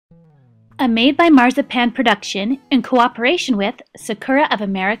A Made by Marzipan production in cooperation with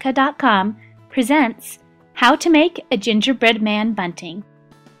SakuraofAmerica.com presents How to Make a Gingerbread Man Bunting.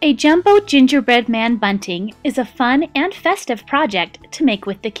 A jumbo gingerbread man bunting is a fun and festive project to make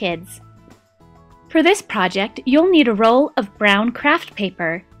with the kids. For this project, you'll need a roll of brown craft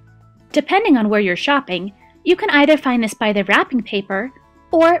paper. Depending on where you're shopping, you can either find this by the wrapping paper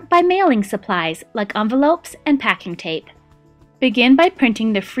or by mailing supplies like envelopes and packing tape. Begin by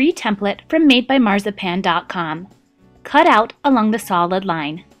printing the free template from madebymarzipan.com. Cut out along the solid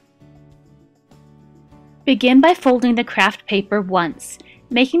line. Begin by folding the craft paper once,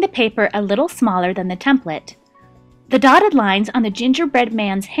 making the paper a little smaller than the template. The dotted lines on the gingerbread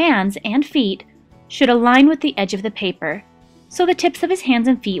man's hands and feet should align with the edge of the paper, so the tips of his hands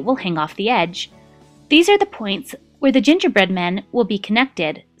and feet will hang off the edge. These are the points where the gingerbread men will be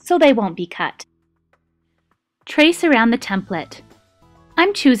connected, so they won't be cut. Trace around the template.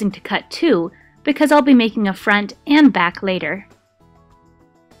 I'm choosing to cut 2 because I'll be making a front and back later.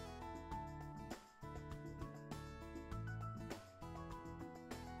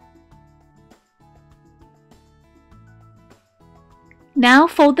 Now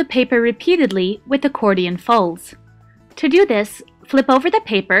fold the paper repeatedly with accordion folds. To do this, flip over the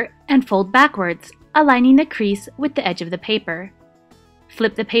paper and fold backwards, aligning the crease with the edge of the paper.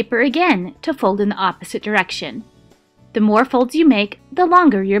 Flip the paper again to fold in the opposite direction. The more folds you make, the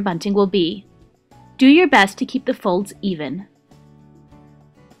longer your bunting will be. Do your best to keep the folds even.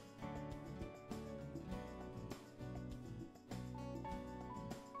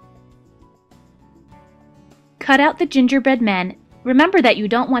 Cut out the gingerbread men. Remember that you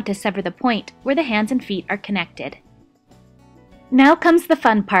don't want to sever the point where the hands and feet are connected. Now comes the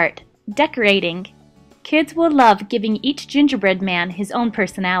fun part, decorating. Kids will love giving each gingerbread man his own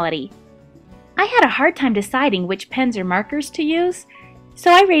personality. I had a hard time deciding which pens or markers to use,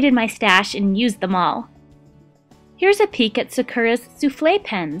 so I raided my stash and used them all. Here's a peek at Sakura's souffle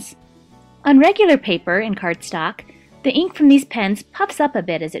pens. On regular paper and cardstock, the ink from these pens puffs up a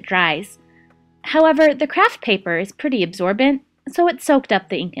bit as it dries. However, the craft paper is pretty absorbent, so it soaked up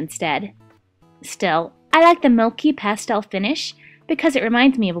the ink instead. Still, I like the milky pastel finish because it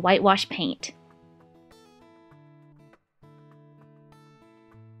reminds me of whitewash paint.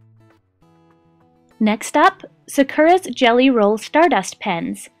 Next up, Sakura's Jelly Roll Stardust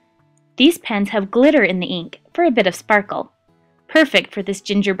pens. These pens have glitter in the ink for a bit of sparkle. Perfect for this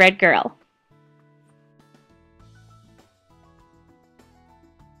gingerbread girl.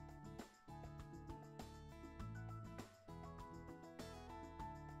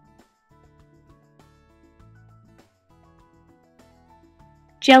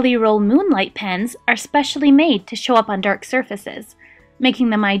 Jelly Roll Moonlight pens are specially made to show up on dark surfaces, making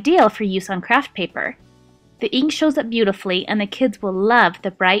them ideal for use on craft paper. The ink shows up beautifully and the kids will love the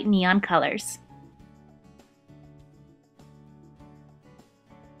bright neon colors.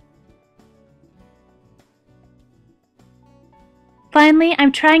 Finally,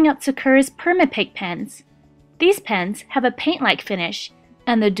 I'm trying out Sakura's Permapick pens. These pens have a paint-like finish,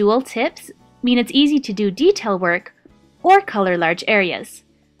 and the dual tips mean it's easy to do detail work or color large areas.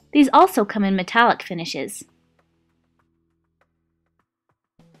 These also come in metallic finishes.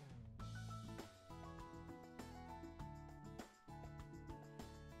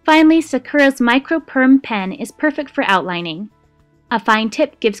 Finally, Sakura's Micro Perm pen is perfect for outlining. A fine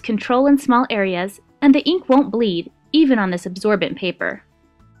tip gives control in small areas, and the ink won't bleed, even on this absorbent paper.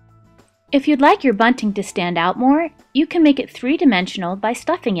 If you'd like your bunting to stand out more, you can make it 3-dimensional by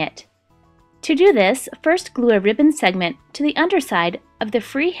stuffing it. To do this, first glue a ribbon segment to the underside of the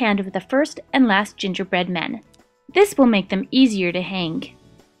free hand of the first and last gingerbread men. This will make them easier to hang.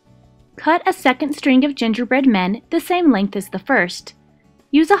 Cut a second string of gingerbread men the same length as the first.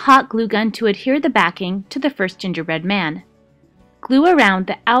 Use a hot glue gun to adhere the backing to the first gingerbread man. Glue around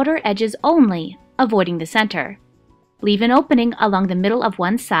the outer edges only, avoiding the center. Leave an opening along the middle of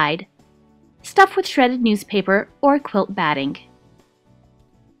one side. Stuff with shredded newspaper or quilt batting.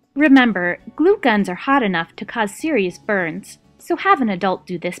 Remember, glue guns are hot enough to cause serious burns, so have an adult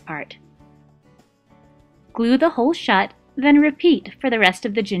do this part. Glue the hole shut, then repeat for the rest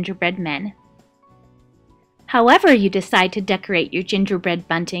of the gingerbread men. However you decide to decorate your gingerbread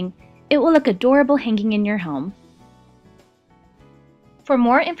bunting, it will look adorable hanging in your home. For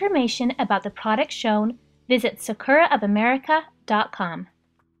more information about the products shown, visit SakuraofAmerica.com.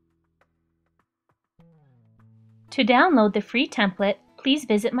 To download the free template, please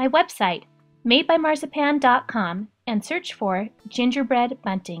visit my website, madebymarzipan.com, and search for Gingerbread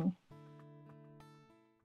Bunting.